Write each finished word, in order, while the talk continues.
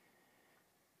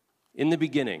In the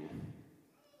beginning,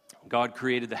 God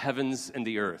created the heavens and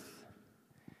the earth.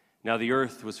 Now the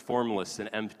earth was formless and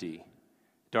empty.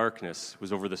 Darkness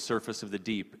was over the surface of the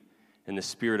deep, and the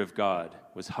Spirit of God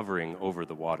was hovering over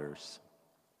the waters.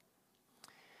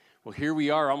 Well, here we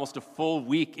are, almost a full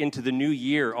week into the new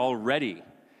year already.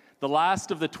 The last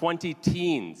of the 20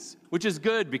 teens, which is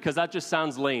good because that just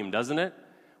sounds lame, doesn't it?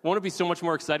 Won't it be so much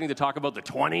more exciting to talk about the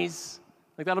 20s?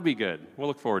 That'll be good. We'll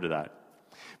look forward to that.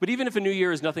 But even if a new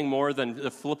year is nothing more than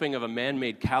the flipping of a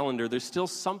man-made calendar, there's still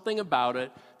something about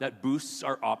it that boosts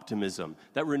our optimism,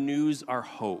 that renews our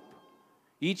hope.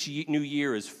 Each new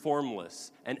year is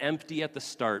formless and empty at the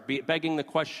start, begging the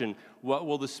question, what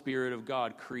will the Spirit of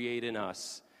God create in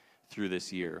us through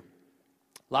this year?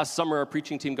 Last summer, our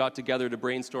preaching team got together to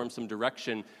brainstorm some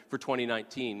direction for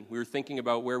 2019. We were thinking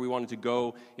about where we wanted to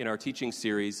go in our teaching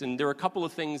series, and there were a couple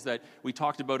of things that we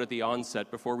talked about at the onset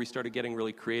before we started getting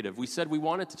really creative. We said we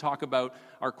wanted to talk about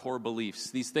our core beliefs,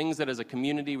 these things that as a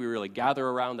community we really gather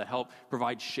around that help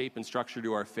provide shape and structure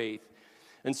to our faith.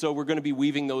 And so we're going to be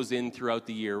weaving those in throughout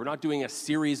the year. We're not doing a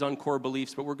series on core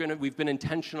beliefs, but we've been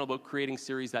intentional about creating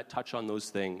series that touch on those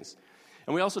things.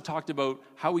 And we also talked about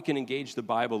how we can engage the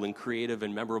Bible in creative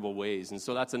and memorable ways. And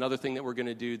so that's another thing that we're going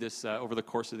to do this over the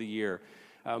course of the year.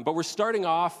 But we're starting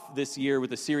off this year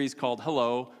with a series called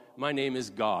Hello, My Name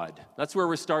is God. That's where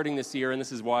we're starting this year, and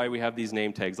this is why we have these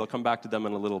name tags. I'll come back to them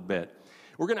in a little bit.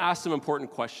 We're going to ask some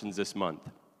important questions this month.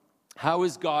 How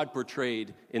is God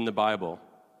portrayed in the Bible?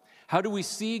 How do we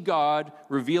see God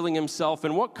revealing himself,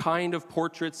 and what kind of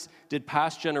portraits did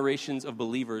past generations of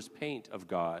believers paint of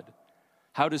God?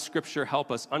 How does Scripture help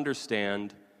us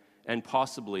understand and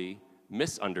possibly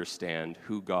misunderstand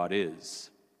who God is?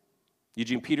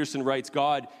 Eugene Peterson writes,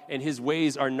 God and his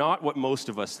ways are not what most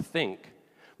of us think.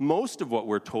 Most of what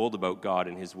we're told about God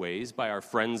and his ways by our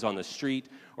friends on the street,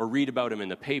 or read about him in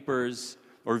the papers,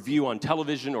 or view on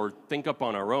television, or think up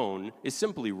on our own, is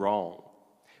simply wrong.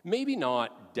 Maybe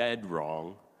not dead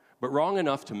wrong, but wrong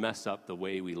enough to mess up the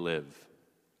way we live.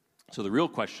 So the real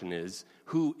question is,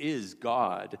 who is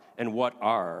God and what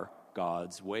are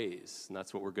God's ways? And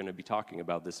that's what we're going to be talking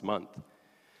about this month.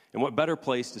 And what better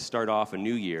place to start off a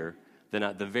new year than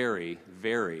at the very,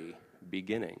 very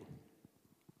beginning?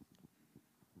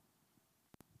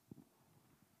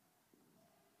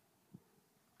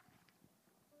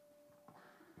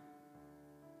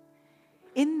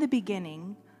 In the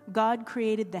beginning, God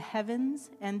created the heavens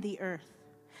and the earth.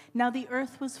 Now the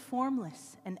earth was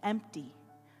formless and empty.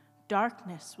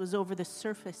 Darkness was over the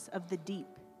surface of the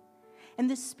deep, and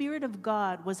the Spirit of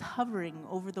God was hovering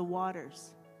over the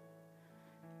waters.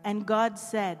 And God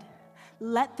said,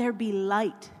 "Let there be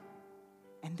light,"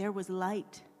 and there was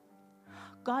light.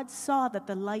 God saw that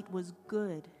the light was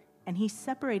good, and he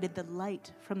separated the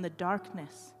light from the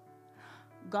darkness.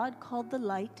 God called the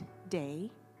light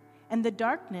day, and the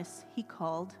darkness he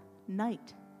called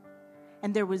night.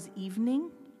 And there was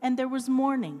evening, and there was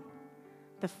morning,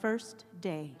 the first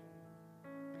day.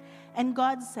 And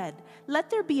God said, "Let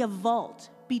there be a vault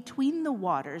between the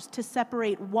waters to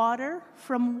separate water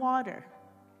from water."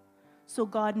 So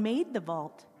God made the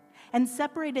vault and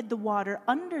separated the water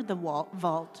under the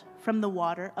vault from the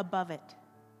water above it.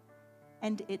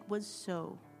 And it was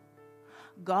so.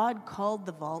 God called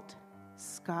the vault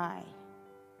sky.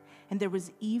 And there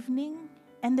was evening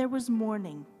and there was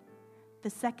morning, the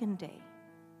second day.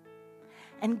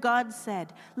 And God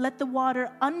said, "Let the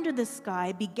water under the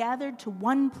sky be gathered to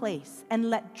one place, and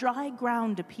let dry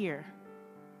ground appear."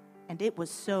 And it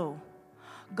was so.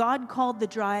 God called the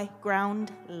dry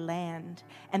ground land,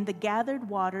 and the gathered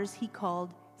waters he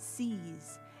called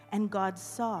seas. And God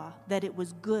saw that it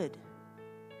was good.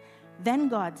 Then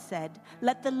God said,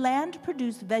 "Let the land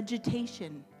produce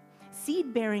vegetation,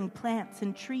 seed-bearing plants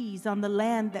and trees on the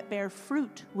land that bear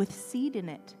fruit with seed in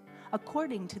it,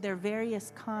 according to their various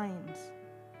kinds."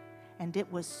 And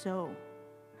it was so.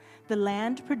 The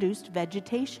land produced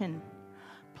vegetation,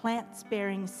 plants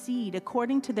bearing seed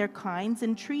according to their kinds,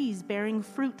 and trees bearing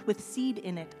fruit with seed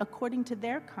in it according to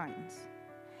their kinds.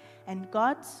 And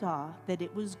God saw that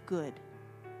it was good.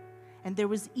 And there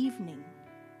was evening,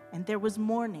 and there was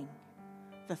morning,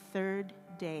 the third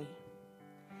day.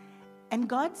 And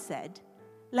God said,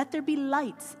 "Let there be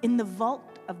lights in the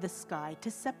vault of the sky to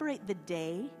separate the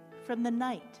day from the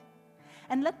night,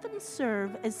 and let them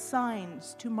serve as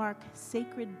signs to mark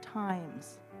sacred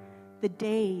times, the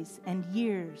days and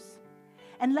years.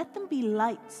 And let them be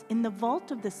lights in the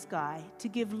vault of the sky to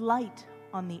give light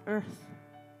on the earth."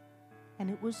 And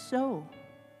it was so.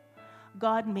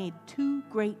 God made 2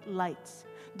 great lights,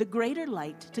 the greater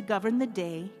light to govern the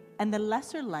day, and the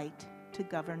lesser light to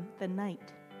govern the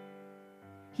night.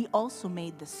 He also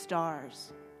made the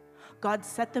stars. God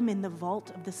set them in the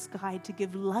vault of the sky to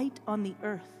give light on the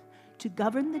earth, to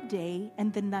govern the day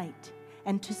and the night,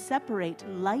 and to separate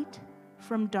light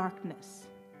from darkness.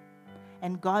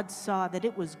 And God saw that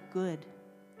it was good.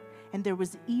 And there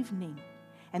was evening,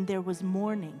 and there was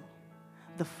morning,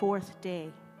 the fourth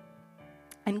day.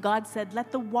 And God said,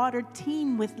 "Let the water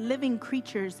teem with living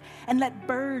creatures, and let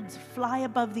birds fly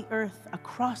above the earth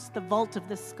across the vault of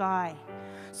the sky."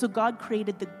 So God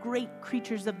created the great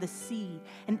creatures of the sea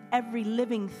and every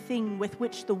living thing with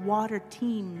which the water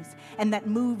teems and that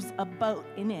moves about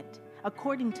in it,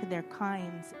 according to their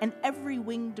kinds, and every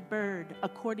winged bird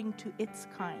according to its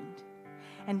kind.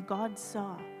 And God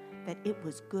saw that it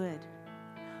was good.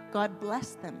 God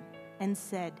blessed them and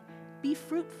said, "Be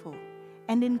fruitful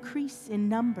and increase in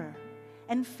number,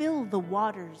 and fill the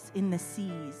waters in the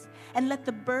seas, and let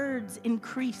the birds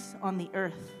increase on the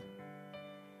earth."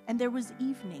 And there was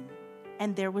evening,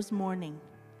 and there was morning,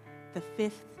 the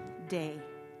fifth day.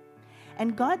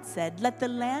 And God said, "Let the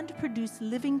land produce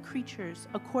living creatures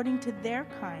according to their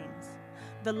kinds,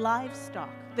 the livestock,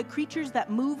 the creatures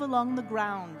that move along the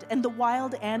ground, and the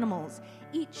wild animals,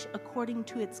 each according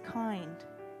to its kind."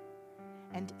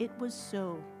 And it was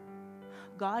so.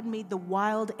 God made the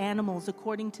wild animals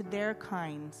according to their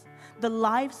kinds, the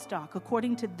livestock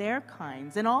according to their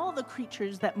kinds, and all the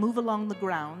creatures that move along the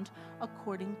ground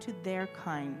according to their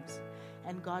kinds.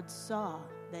 And God saw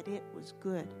that it was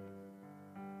good.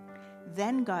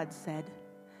 Then God said,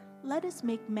 "Let us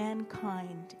make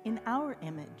mankind in our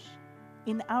image,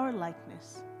 in our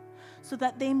likeness, so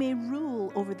that they may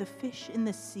rule over the fish in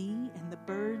the sea and the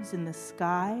birds in the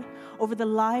sky, over the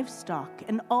livestock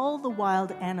and all the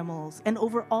wild animals, and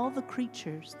over all the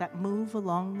creatures that move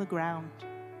along the ground."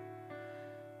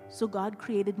 So God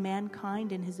created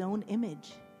mankind in his own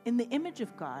image. In the image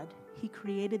of God, he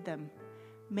created them.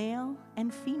 Male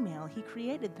and female, he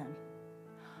created them.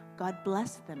 God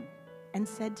blessed them and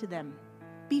said to them,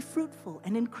 "Be fruitful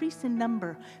and increase in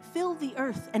number. Fill the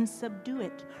earth and subdue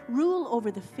it. Rule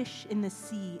over the fish in the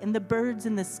sea and the birds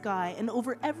in the sky, and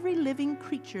over every living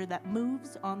creature that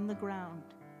moves on the ground."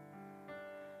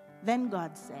 Then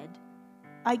God said,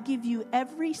 "I give you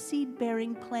every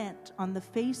seed-bearing plant on the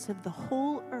face of the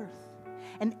whole earth,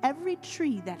 and every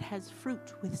tree that has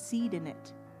fruit with seed in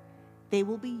it. They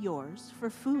will be yours for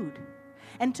food.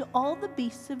 And to all the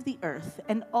beasts of the earth,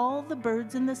 and all the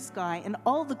birds in the sky, and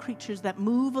all the creatures that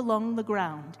move along the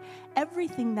ground,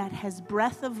 everything that has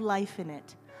breath of life in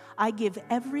it, I give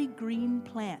every green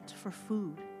plant for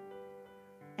food."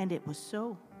 And it was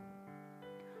so.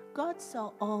 God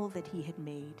saw all that he had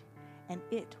made, and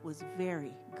it was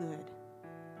very good.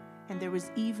 And there was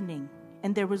evening,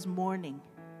 and there was morning,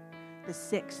 the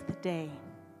sixth day.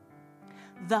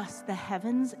 Thus the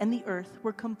heavens and the earth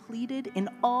were completed in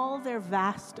all their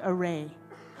vast array.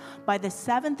 By the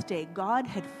seventh day, God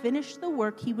had finished the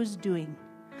work he was doing.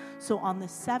 So on the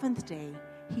seventh day,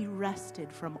 he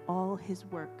rested from all his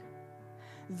work.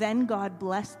 Then God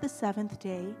blessed the seventh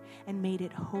day and made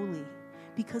it holy,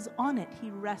 because on it he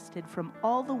rested from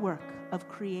all the work of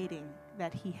creating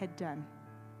that he had done.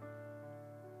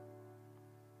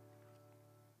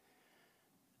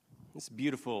 This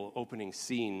beautiful opening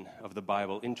scene of the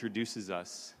Bible introduces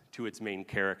us to its main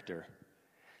character.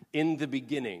 In the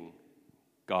beginning,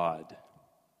 God.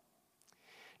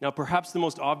 Now, perhaps the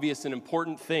most obvious and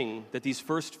important thing that these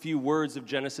first few words of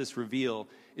Genesis reveal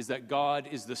is that God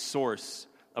is the source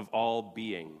of all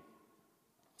being.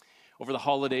 Over the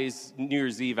holidays, New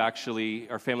Year's Eve actually,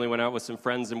 our family went out with some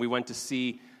friends and we went to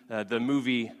see the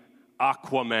movie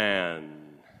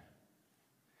Aquaman.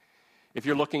 If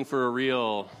you're looking for a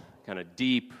real kind of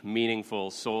deep,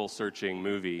 meaningful, soul-searching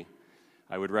movie,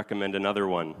 I would recommend another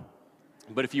one.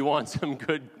 But if you want some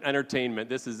good entertainment,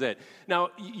 this is it. Now,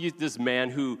 this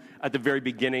man who, at the very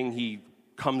beginning, he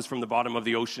comes from the bottom of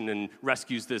the ocean and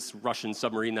rescues this Russian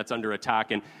submarine that's under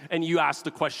attack. And you ask the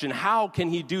question, how can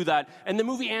he do that? And the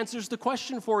movie answers the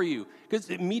question for you, because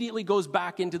it immediately goes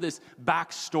back into this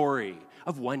backstory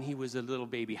of when he was a little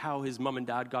baby, how his mom and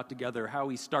dad got together, how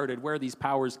he started, where these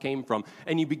powers came from.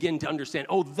 And you begin to understand,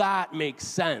 oh, that makes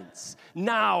sense.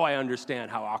 Now I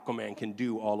understand how Aquaman can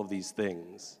do all of these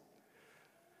things.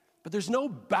 But there's no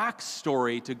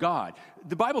backstory to God.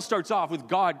 The Bible starts off with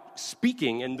God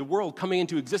speaking and the world coming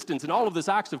into existence and all of this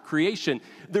acts of creation.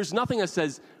 There's nothing that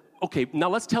says, okay, now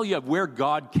let's tell you where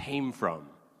God came from.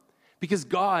 Because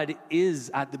God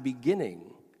is at the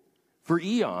beginning. For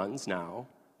eons now,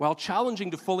 while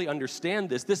challenging to fully understand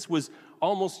this, this was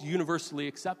almost universally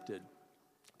accepted,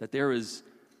 that there is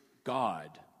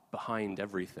God behind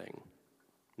everything.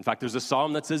 In fact, there's a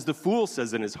psalm that says, the fool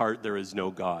says in his heart there is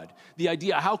no God. The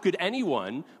idea, how could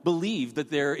anyone believe that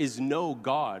there is no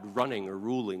God running or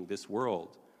ruling this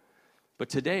world? But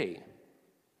today,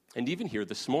 and even here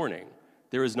this morning,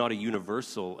 there is not a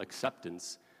universal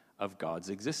acceptance of God's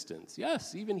existence.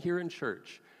 Yes, even here in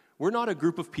church. We're not a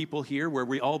group of people here where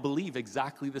we all believe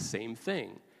exactly the same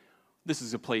thing. This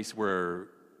is a place where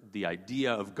the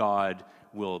idea of God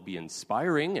will be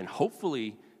inspiring and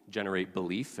hopefully generate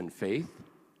belief and faith.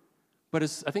 But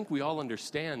I think we all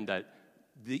understand that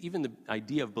even the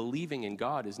idea of believing in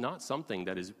God is not something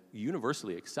that is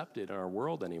universally accepted in our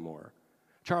world anymore.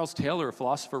 Charles Taylor, a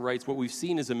philosopher, writes, what we've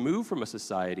seen is a move from a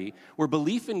society where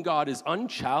belief in God is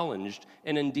unchallenged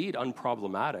and indeed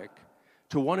unproblematic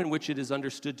to one in which it is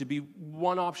understood to be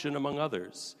one option among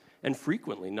others, and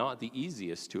frequently not the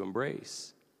easiest to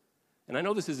embrace. And I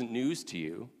know this isn't news to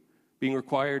you. Being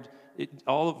required,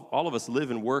 all of us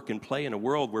live and work and play in a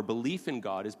world where belief in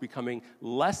God is becoming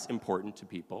less important to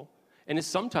people and is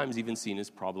sometimes even seen as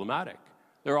problematic.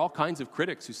 There are all kinds of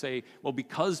critics who say, well,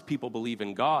 because people believe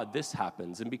in God, this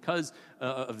happens. And because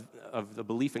of the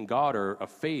belief in God or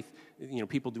of faith,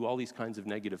 people do all these kinds of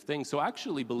negative things. So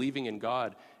actually believing in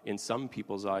God in some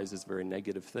people's eyes is a very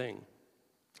negative thing.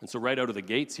 And so right out of the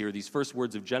gates here, these first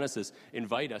words of Genesis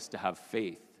invite us to have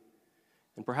faith.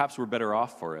 And perhaps we're better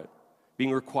off for it.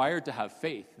 Being required to have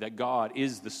faith that God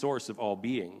is the source of all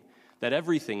being, that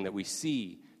everything that we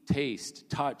see, taste,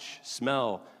 touch,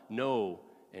 smell, know,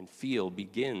 and feel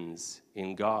begins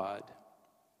in God.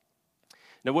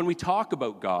 Now, when we talk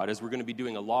about God, as we're going to be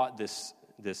doing a lot this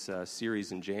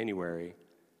series in January,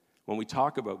 when we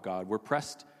talk about God, we're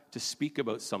pressed to speak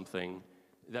about something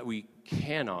that we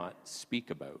cannot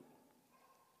speak about.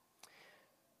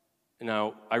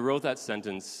 Now, I wrote that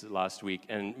sentence last week,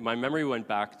 and my memory went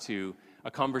back to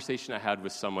a conversation I had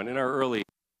with someone in our early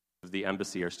of the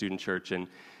embassy, our student church, and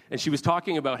she was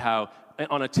talking about how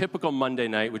on a typical Monday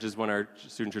night, which is when our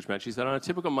student church met, she said on a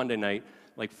typical Monday night,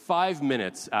 like 5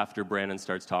 minutes after Brandon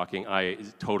starts talking, I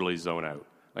totally zone out.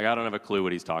 Like I don't have a clue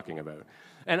what he's talking about.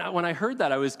 And when I heard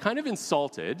that, I was kind of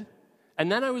insulted,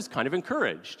 and then I was kind of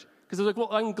encouraged. Because I was like,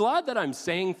 well, I'm glad that I'm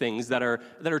saying things that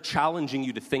are challenging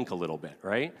you to think a little bit,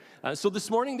 right? So this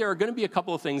morning, there are going to be a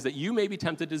couple of things that you may be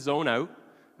tempted to zone out,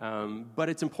 but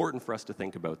it's important for us to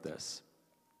think about this.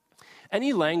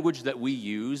 Any language that we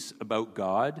use about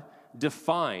God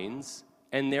defines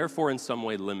and therefore in some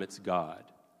way limits God.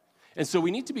 And so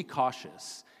we need to be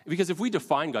cautious, because if we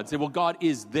define God and say, well, God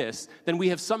is this, then we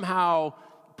have somehow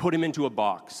put him into a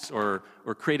box or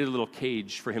created a little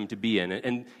cage for him to be in.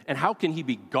 And how can he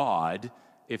be God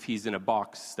if he's in a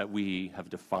box that we have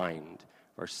defined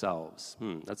ourselves?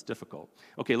 That's difficult.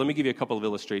 Okay, let me give you a couple of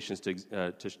illustrations to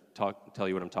tell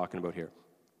you what I'm talking about here.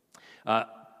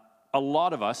 A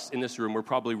lot of us in this room were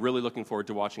probably really looking forward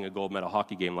to watching a gold medal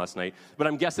hockey game last night, but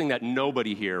I'm guessing that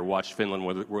nobody here watched Finland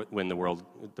win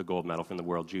the gold medal from the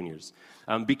World Juniors,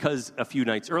 because a few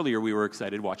nights earlier we were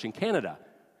excited watching Canada.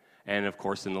 And of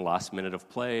course, in the last minute of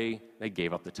play, they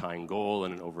gave up the tying goal,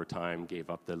 and in overtime gave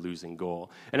up the losing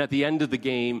goal. And at the end of the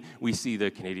game, we see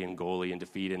the Canadian goalie in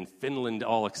defeat, and Finland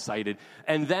all excited.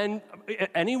 And then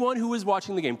anyone who was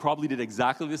watching the game probably did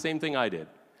exactly the same thing I did.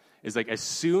 Is like as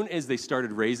soon as they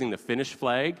started raising the Finnish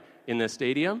flag in the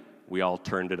stadium, we all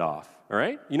turned it off. All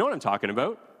right? You know what I'm talking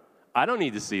about? I don't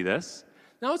need to see this.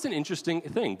 Now, it's an interesting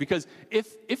thing, because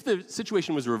if the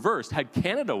situation was reversed, had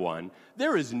Canada won,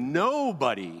 there is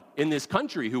nobody in this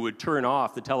country who would turn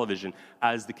off the television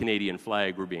as the Canadian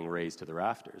flag were being raised to the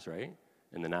rafters, right?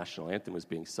 And the national anthem was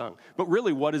being sung. But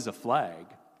really, what is a flag?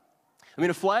 I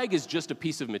mean, a flag is just a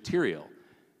piece of material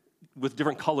with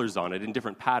different colors on it and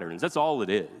different patterns. That's all it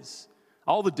is.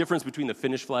 All the difference between the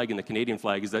Finnish flag and the Canadian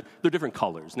flag is that they're different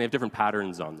colors, and they have different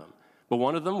patterns on them. But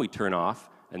one of them we turn off,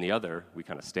 and the other, we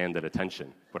kind of stand at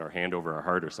attention, put our hand over our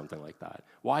heart or something like that.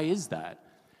 Why is that?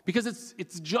 Because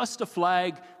it's just a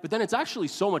flag, but then it's actually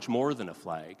so much more than a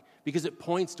flag, because it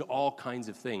points to all kinds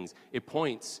of things. It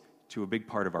points to a big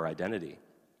part of our identity.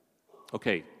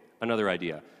 Okay, another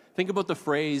idea. Think about the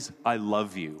phrase, I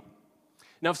love you.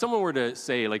 Now, if someone were to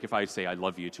say, like if I say I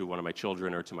love you to one of my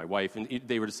children or to my wife, and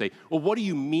they were to say, well, what do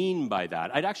you mean by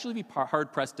that? I'd actually be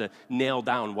hard-pressed to nail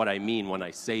down what I mean when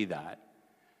I say that.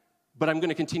 But I'm going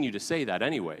to continue to say that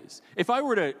anyways. If I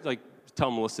were to, tell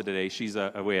Melissa today, she's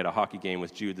away at a hockey game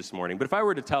with Jude this morning, but if I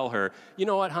were to tell her, you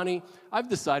know what, honey, I've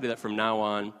decided that from now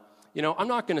on, I'm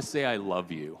not going to say I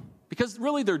love you, because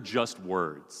really they're just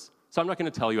words. So I'm not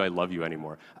going to tell you I love you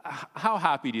anymore. How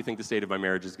happy do you think the state of my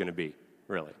marriage is going to be,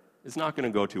 really? It's not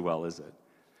going to go too well, is it?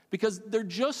 Because they're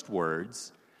just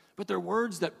words, but they're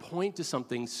words that point to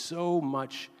something so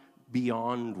much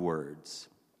beyond words.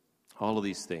 All of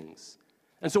these things.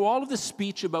 And so all of this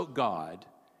speech about God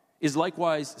is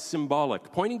likewise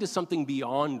symbolic, pointing to something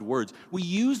beyond words. We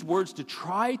use words to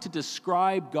try to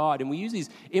describe God, and we use these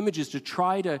images to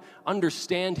try to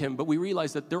understand him, but we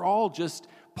realize that they're all just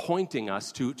pointing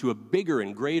us to a bigger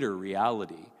and greater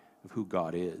reality of who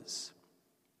God is.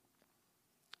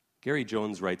 Gary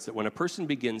Jones writes that when a person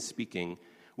begins speaking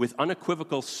with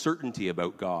unequivocal certainty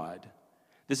about God,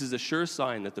 this is a sure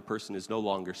sign that the person is no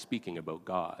longer speaking about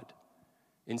God.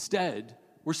 Instead,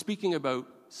 we're speaking about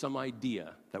some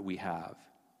idea that we have.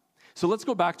 So let's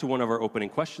go back to one of our opening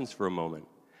questions for a moment.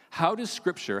 How does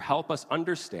Scripture help us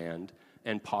understand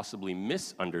and possibly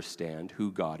misunderstand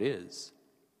who God is?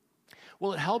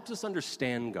 Well, it helps us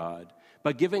understand God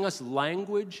by giving us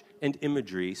language and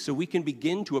imagery so we can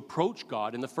begin to approach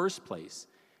God in the first place.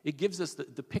 It gives us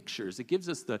the pictures. It gives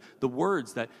us the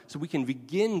words so we can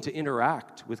begin to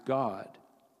interact with God.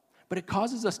 But it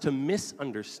causes us to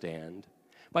misunderstand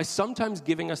by sometimes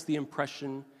giving us the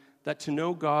impression that to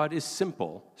know God is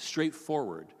simple,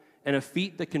 straightforward, and a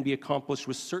feat that can be accomplished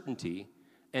with certainty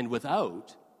and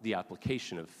without the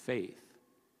application of faith.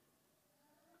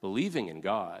 Believing in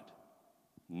God,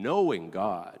 knowing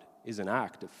God, is an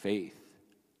act of faith.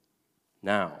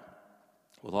 Now,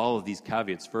 with all of these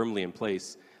caveats firmly in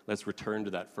place, let's return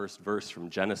to that first verse from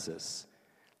Genesis.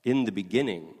 In the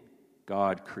beginning,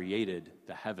 God created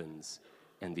the heavens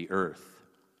and the earth.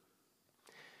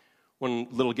 One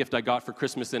little gift I got for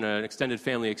Christmas in an extended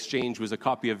family exchange was a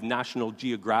copy of National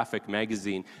Geographic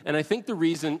magazine. And I think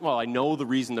I know the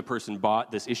reason the person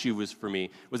bought this issue was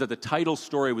that the title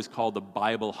story was called The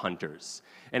Bible Hunters.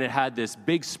 And it had this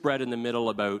big spread in the middle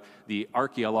about the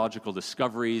archaeological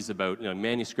discoveries, about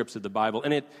manuscripts of the Bible.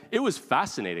 And it was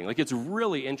fascinating. It's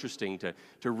really interesting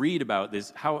to read about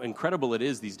this, how incredible it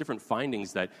is, these different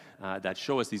findings that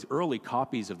show us these early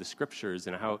copies of the Scriptures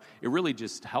and how it really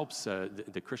just helps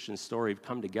the Christian story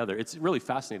come together. It's really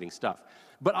fascinating stuff.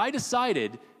 But I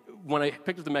decided, when I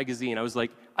picked up the magazine, I was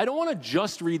like, I don't want to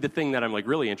just read the thing that I'm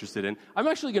really interested in. I'm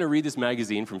actually going to read this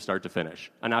magazine from start to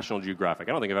finish, a National Geographic.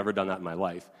 I don't think I've ever done that in my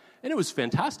life. And it was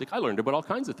fantastic. I learned about all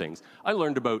kinds of things. I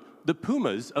learned about the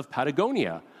pumas of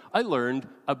Patagonia. I learned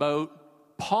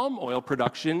about palm oil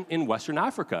production in Western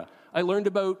Africa. I learned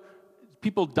about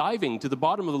people diving to the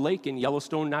bottom of the lake in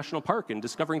Yellowstone National Park and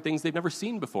discovering things they've never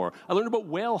seen before. I learned about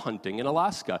whale hunting in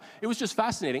Alaska. It was just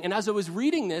fascinating. And as I was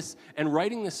reading this and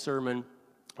writing this sermon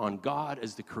on God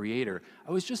as the creator,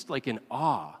 I was just in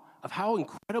awe of how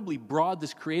incredibly broad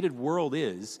this created world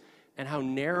is and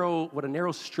what a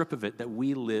narrow strip of it that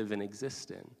we live and exist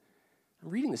in. I'm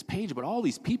reading this page about all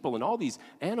these people and all these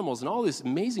animals and all this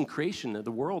amazing creation of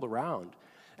the world around.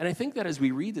 And I think that as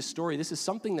we read this story, this is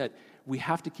something that we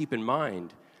have to keep in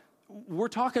mind. We're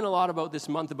talking a lot about this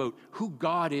month about who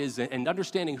God is and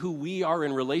understanding who we are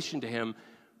in relation to him,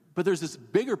 but there's this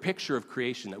bigger picture of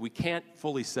creation that we can't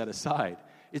fully set aside.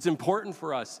 It's important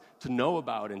for us to know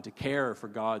about and to care for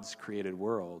God's created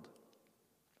world.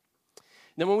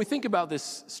 Now, when we think about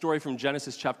this story from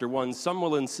Genesis chapter 1, some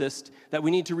will insist that we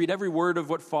need to read every word of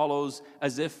what follows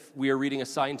as if we are reading a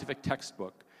scientific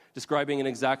textbook, describing an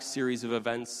exact series of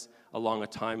events along a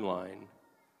timeline.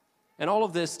 And all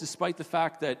of this, despite the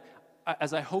fact that,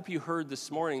 as I hope you heard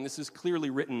this morning, this is clearly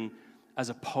written as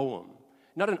a poem,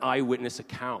 not an eyewitness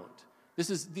account. This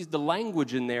is the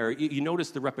language in there. You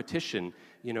notice the repetition,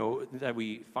 that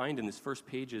we find in these first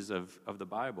pages of the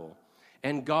Bible.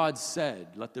 And God said,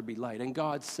 let there be light. And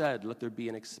God said, let there be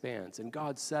an expanse. And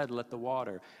God said, let the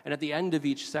water. And at the end of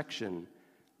each section,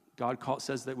 God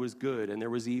says that it was good, and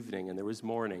there was evening, and there was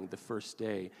morning the first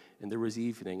day, and there was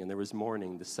evening, and there was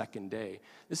morning the second day.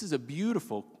 This is a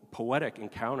beautiful, poetic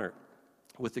encounter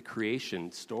with the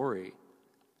creation story.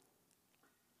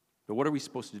 But what are we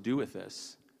supposed to do with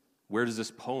this? Where does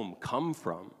this poem come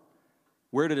from?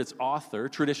 Where did its author,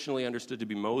 traditionally understood to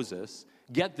be Moses,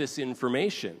 get this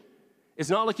information? It's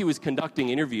not like he was conducting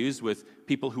interviews with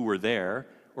people who were there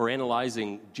or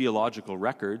analyzing geological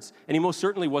records, and he most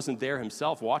certainly wasn't there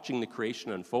himself watching the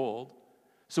creation unfold.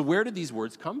 So where did these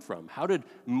words come from? How did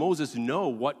Moses know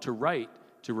what to write,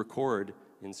 to record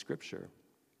in Scripture?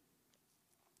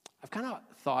 I've kind of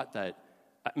thought that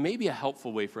maybe a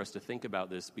helpful way for us to think about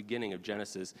this beginning of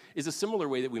Genesis is a similar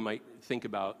way that we might think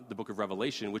about the book of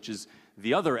Revelation, which is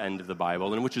the other end of the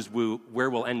Bible, and which is where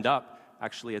we'll end up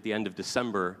actually at the end of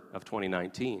December of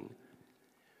 2019.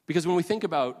 Because when we think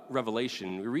about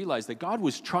Revelation, we realize that God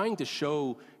was trying to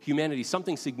show humanity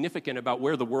something significant about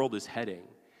where the world is heading.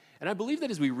 And I believe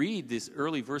that as we read these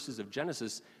early verses of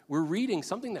Genesis, we're reading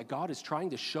something that God is trying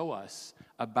to show us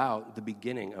about the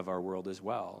beginning of our world as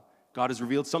well. God has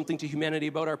revealed something to humanity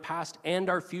about our past and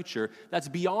our future that's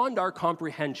beyond our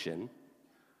comprehension,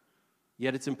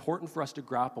 yet it's important for us to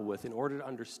grapple with in order to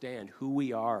understand who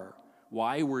we are,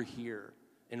 why we're here,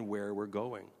 and where we're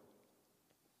going.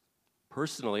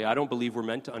 Personally, I don't believe we're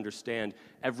meant to understand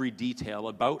every detail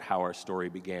about how our story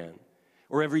began,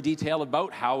 or every detail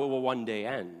about how it will one day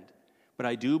end, but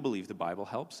I do believe the Bible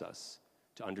helps us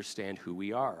to understand who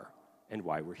we are and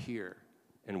why we're here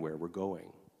and where we're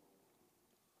going.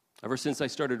 Ever since I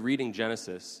started reading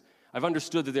Genesis, I've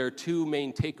understood that there are two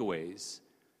main takeaways.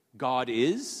 God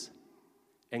is,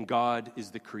 and God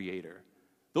is the creator.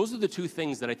 Those are the two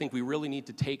things that I think we really need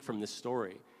to take from this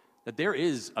story, that there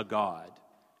is a God,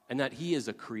 and that he is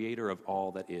a creator of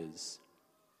all that is.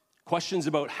 Questions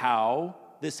about how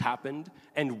this happened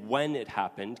and when it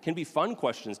happened can be fun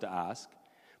questions to ask,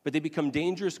 but they become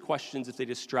dangerous questions if they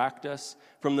distract us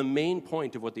from the main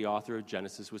point of what the author of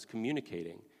Genesis was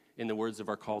communicating. In the words of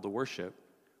our call to worship,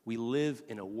 we live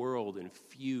in a world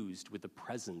infused with the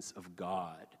presence of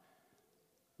God.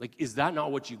 Like, is that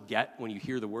not what you get when you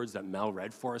hear the words that Mel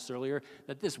read for us earlier?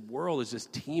 That this world is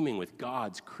just teeming with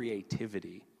God's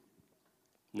creativity.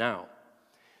 Now,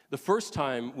 the first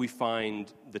time we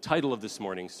find the title of this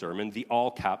morning's sermon, the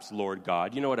all caps Lord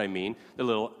God, you know what I mean? The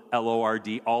little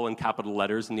L-O-R-D, all in capital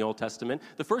letters in the Old Testament.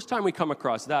 The first time we come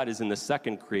across that is in the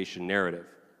second creation narrative.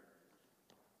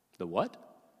 The what?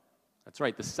 That's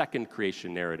right, the second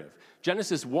creation narrative.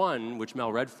 Genesis 1, which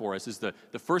Mel read for us, is the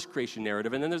first creation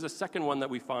narrative, and then there's a second one that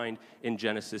we find in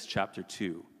Genesis chapter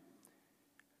 2.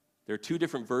 There are two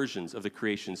different versions of the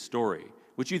creation story,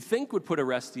 which you'd think would put to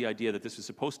rest the idea that this was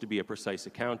supposed to be a precise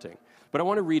accounting. But I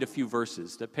want to read a few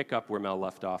verses that pick up where Mel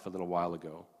left off a little while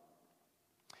ago.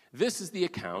 This is the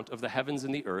account of the heavens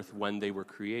and the earth when they were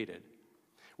created.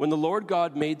 When the Lord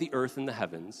God made the earth and the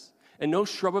heavens, and no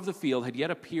shrub of the field had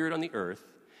yet appeared on the earth,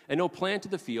 and no plant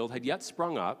of the field had yet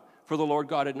sprung up, for the Lord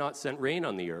God had not sent rain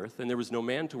on the earth, and there was no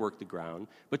man to work the ground,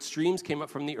 but streams came up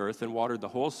from the earth and watered the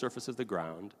whole surface of the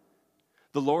ground.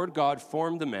 The Lord God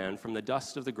formed the man from the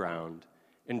dust of the ground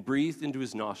and breathed into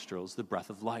his nostrils the breath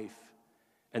of life,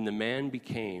 and the man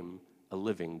became a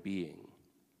living being.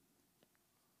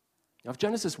 Now, if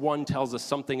Genesis 1 tells us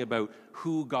something about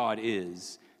who God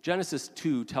is, Genesis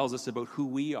 2 tells us about who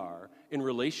we are in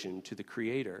relation to the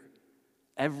Creator.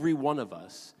 Every one of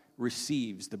us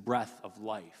receives the breath of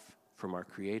life from our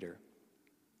Creator.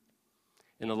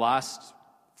 In the last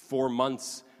 4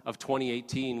 months of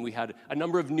 2018, we had a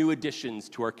number of new additions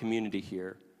to our community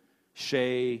here.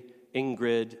 Shay,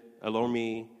 Ingrid,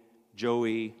 Alomi,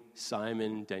 Joey,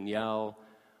 Simon, Danielle,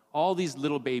 all these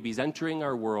little babies entering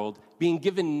our world, being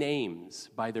given names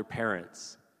by their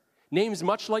parents. Names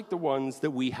much like the ones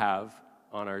that we have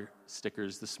on our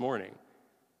stickers this morning.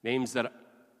 Names that,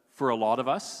 for a lot of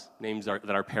us, that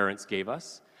our parents gave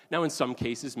us. Now, in some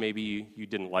cases, maybe you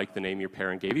didn't like the name your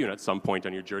parent gave you, and at some point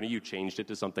on your journey, you changed it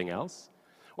to something else.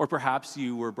 Or perhaps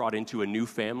you were brought into a new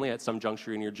family at some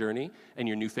juncture in your journey, and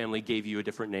your new family gave you a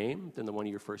different name than the one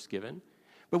you were first given.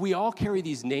 But we all carry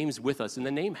these names with us, and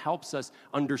the name helps us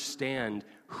understand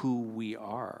who we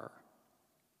are.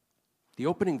 The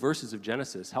opening verses of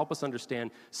Genesis help us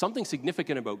understand something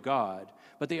significant about God,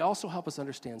 but they also help us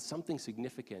understand something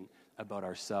significant about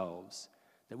ourselves,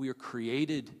 that we are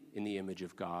created in the image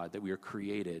of God, that we are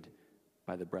created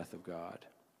by the breath of God.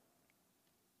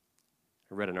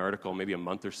 I read an article maybe a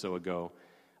month or so ago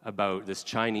about this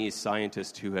Chinese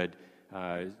scientist who had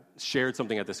shared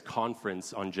something at this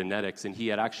conference on genetics, and he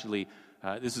had actually,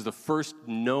 this is the first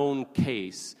known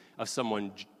case of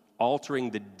someone altering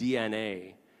the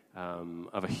DNA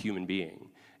of a human being.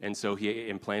 And so he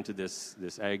implanted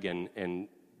this egg, and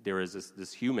there is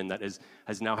this human that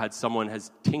has now had someone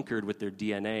has tinkered with their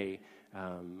DNA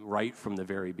right from the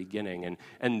very beginning.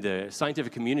 And the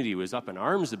scientific community was up in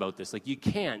arms about this. Like, you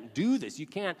can't do this. You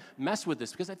can't mess with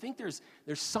this, because I think there's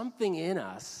something in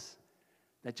us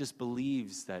that just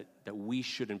believes that we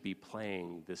shouldn't be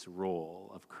playing this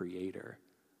role of creator.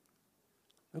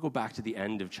 I'll go back to the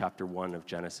end of chapter 1 of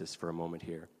Genesis for a moment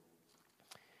here.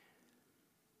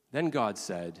 Then God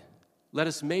said, "Let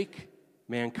us make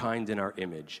mankind in our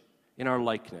image, in our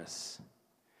likeness."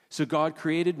 So God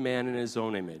created man in his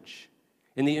own image.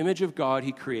 In the image of God,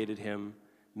 he created him,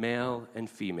 male and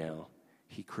female,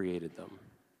 he created them.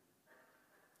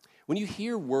 When you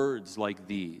hear words like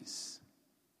these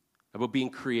about being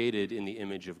created in the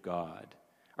image of God,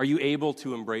 are you able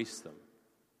to embrace them?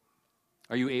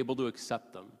 Are you able to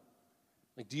accept them?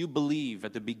 Like, do you believe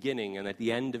at the beginning and at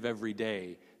the end of every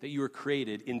day that you were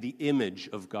created in the image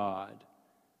of God?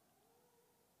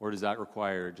 Or does that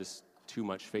require just too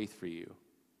much faith for you?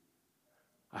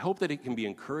 I hope that it can be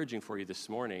encouraging for you this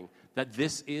morning that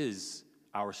this is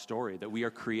our story, that we are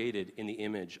created in the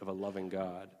image of a loving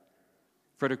God.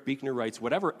 Frederick Buechner writes,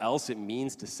 whatever else it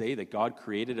means to say that God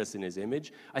created us in his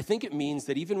image, I think it means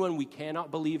that even when we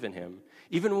cannot believe in him,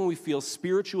 even when we feel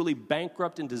spiritually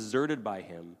bankrupt and deserted by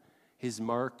him, his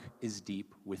mark is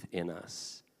deep within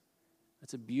us.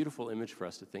 That's a beautiful image for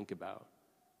us to think about.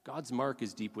 God's mark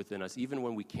is deep within us, even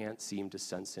when we can't seem to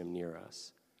sense him near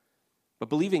us. But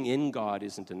believing in God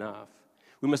isn't enough.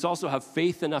 We must also have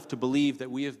faith enough to believe that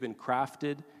we have been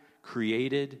crafted,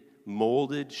 created,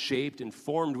 molded, shaped, and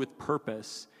formed with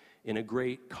purpose in a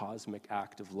great cosmic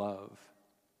act of love.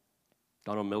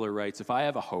 Donald Miller writes, if I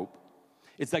have a hope,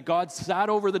 it's that God sat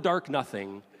over the dark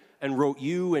nothing and wrote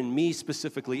you and me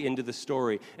specifically into the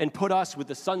story and put us with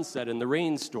the sunset and the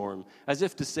rainstorm as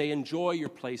if to say, enjoy your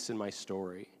place in my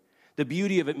story. The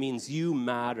beauty of it means you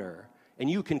matter and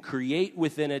you can create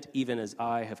within it even as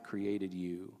I have created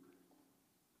you.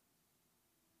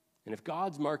 And if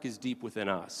God's mark is deep within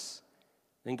us,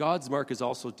 then God's mark is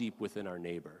also deep within our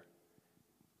neighbor.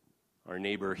 Our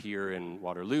neighbor here in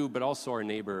Waterloo, but also our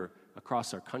neighbor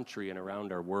across our country and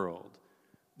around our world.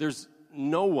 There's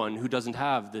no one who doesn't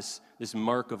have this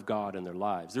mark of God in their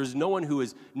lives. There's no one who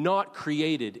is not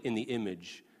created in the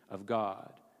image of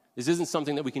God. This isn't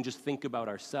something that we can just think about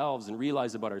ourselves and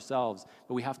realize about ourselves,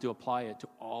 but we have to apply it to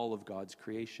all of God's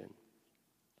creation.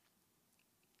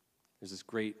 There's this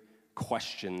great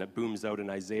question that booms out in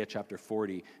Isaiah chapter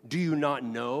 40. Do you not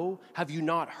know? Have you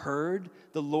not heard?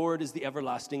 The Lord is the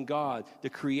everlasting God, the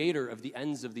creator of the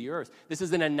ends of the earth. This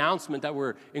is an announcement that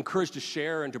we're encouraged to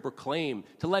share and to proclaim,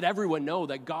 to let everyone know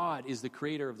that God is the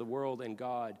creator of the world and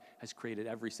God has created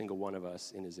every single one of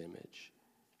us in his image.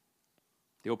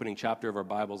 The opening chapter of our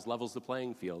Bibles levels the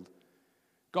playing field.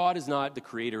 God is not the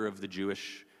creator of the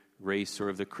Jewish race or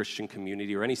of the Christian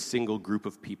community or any single group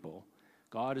of people.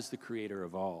 God is the creator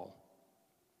of all.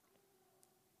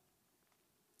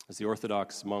 As the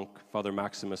Orthodox monk, Father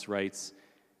Maximus writes,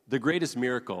 the greatest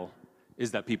miracle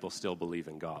is that people still believe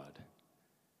in God.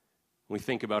 When we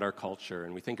think about our culture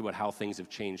and we think about how things have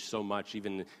changed so much,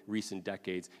 even in recent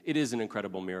decades, it is an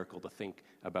incredible miracle to think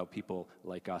about people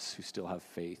like us who still have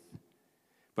faith.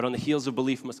 But on the heels of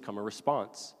belief must come a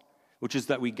response, which is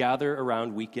that we gather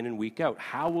around week in and week out.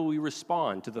 How will we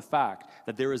respond to the fact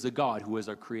that there is a God who is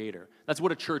our creator? That's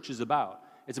what a church is about.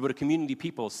 It's about a community of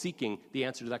people seeking the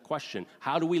answer to that question.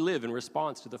 How do we live in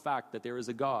response to the fact that there is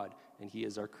a God and he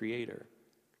is our creator?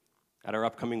 At our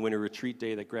upcoming winter retreat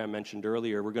day that Graham mentioned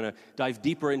earlier, we're going to dive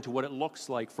deeper into what it looks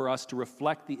like for us to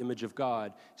reflect the image of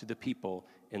God to the people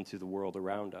and to the world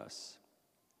around us.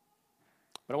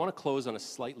 But I want to close on a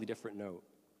slightly different note.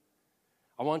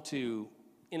 I want to,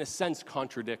 in a sense,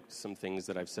 contradict some things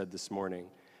that I've said this morning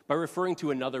by referring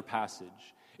to another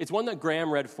passage. It's one that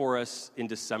Graham read for us in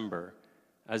December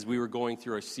as we were going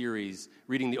through our series,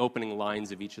 reading the opening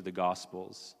lines of each of the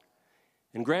Gospels.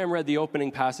 And Graham read the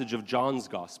opening passage of John's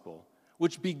Gospel,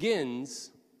 which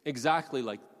begins exactly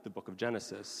like the book of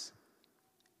Genesis.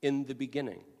 In the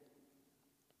beginning.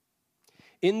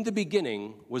 In the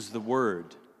beginning was the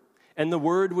Word, and the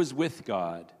Word was with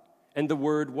God, and the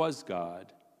Word was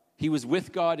God. He was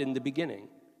with God in the beginning.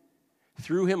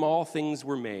 Through him all things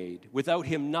were made. Without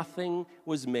him nothing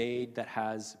was made that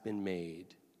has been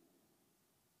made.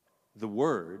 The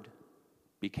Word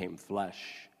became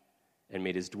flesh and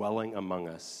made his dwelling among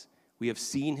us. We have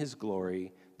seen his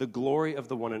glory, the glory of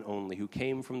the one and only who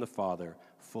came from the Father,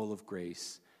 full of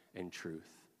grace and truth.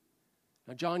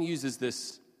 Now, John uses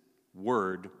this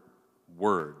word,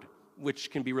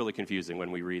 which can be really confusing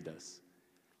when we read this.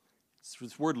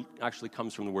 This word actually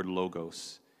comes from the word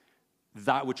logos,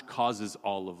 that which causes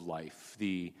all of life,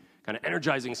 the kind of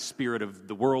energizing spirit of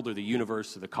the world or the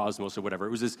universe or the cosmos or whatever.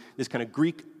 It was this kind of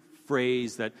Greek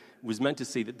phrase that was meant to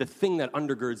say that the thing that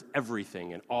undergirds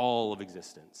everything and all of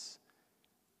existence.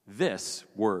 This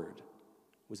word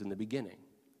was in the beginning,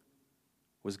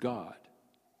 was God.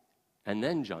 And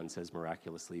then John says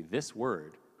miraculously, this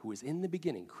word, who was in the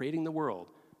beginning, creating the world,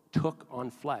 took on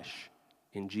flesh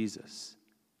in Jesus.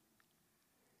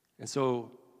 And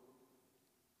so,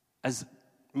 as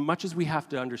much as we have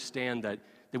to understand that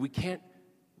we can't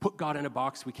put God in a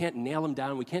box, we can't nail him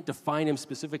down, we can't define him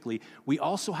specifically, we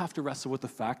also have to wrestle with the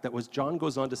fact that, what John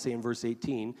goes on to say in verse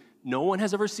 18, no one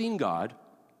has ever seen God,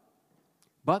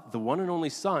 but the one and only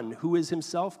Son, who is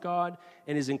himself God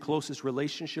and is in closest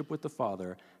relationship with the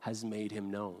Father, has made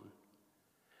him known.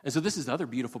 And so this is the other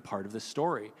beautiful part of this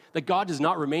story, that God does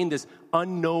not remain this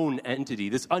unknown entity,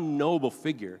 this unknowable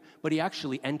figure, but he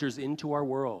actually enters into our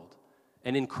world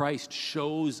and in Christ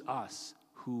shows us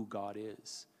who God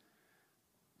is.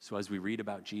 So as we read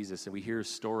about Jesus and we hear his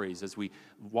stories, as we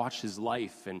watch his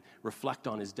life and reflect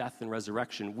on his death and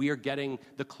resurrection, we are getting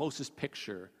the closest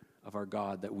picture of our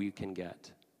God that we can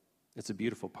get. It's a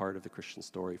beautiful part of the Christian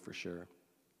story for sure.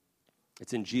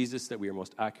 It's in Jesus that we are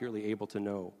most accurately able to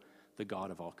know the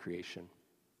God of all creation.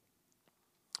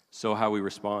 So how we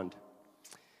respond.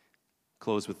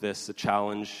 Close with this, a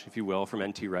challenge, if you will, from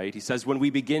N.T. Wright. He says, when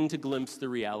we begin to glimpse the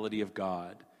reality of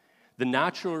God, the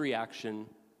natural reaction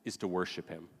is to worship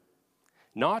him.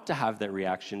 Not to have that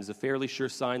reaction is a fairly sure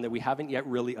sign that we haven't yet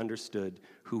really understood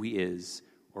who he is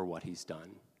or what he's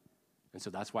done. And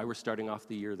so that's why we're starting off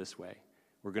the year this way.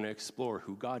 We're going to explore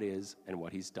who God is and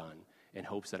what he's done in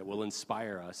hopes that it will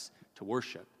inspire us to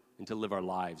worship and to live our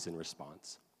lives in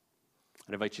response.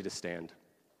 I'd invite you to stand.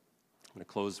 I'm going to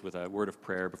close with a word of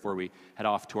prayer before we head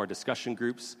off to our discussion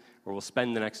groups, where we'll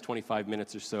spend the next 25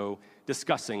 minutes or so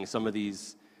discussing some of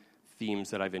these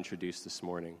themes that I've introduced this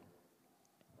morning.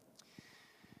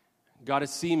 God, it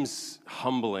seems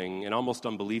humbling and almost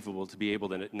unbelievable to be able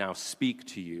to now speak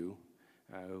to you.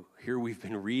 Here we've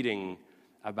been reading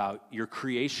about your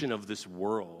creation of this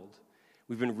world.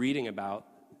 We've been reading about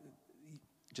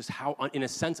just how, in a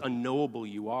sense, unknowable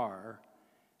you are,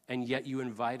 and yet you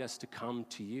invite us to come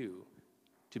to you,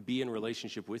 to be in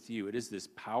relationship with you. It is this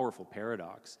powerful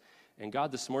paradox. And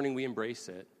God, this morning we embrace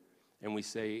it, and we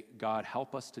say, God,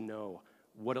 help us to know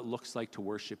what it looks like to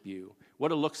worship you,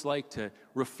 what it looks like to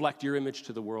reflect your image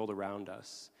to the world around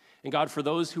us. And God, for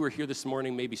those who are here this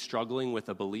morning maybe struggling with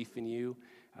a belief in you,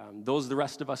 the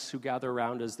rest of us who gather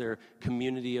around as their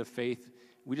community of faith,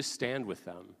 we just stand with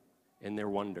them in their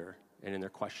wonder and in their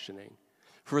questioning.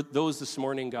 For those this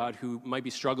morning, God, who might be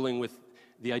struggling with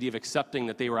the idea of accepting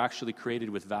that they were actually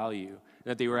created with value,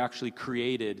 that they were actually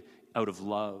created out of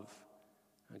love,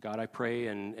 God, I pray,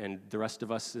 and the rest of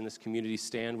us in this community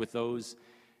stand with those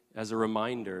as a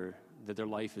reminder that their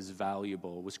life is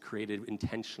valuable, was created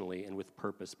intentionally and with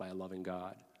purpose by a loving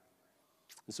God.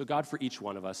 And so, God, for each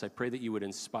one of us, I pray that you would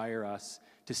inspire us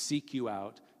to seek you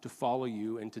out, to follow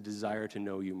you, and to desire to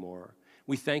know you more.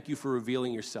 We thank you for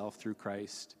revealing yourself through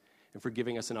Christ and for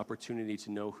giving us an opportunity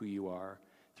to know who you are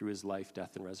through his life,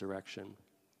 death, and resurrection.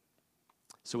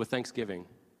 So with thanksgiving,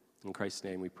 in Christ's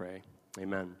name we pray.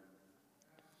 Amen.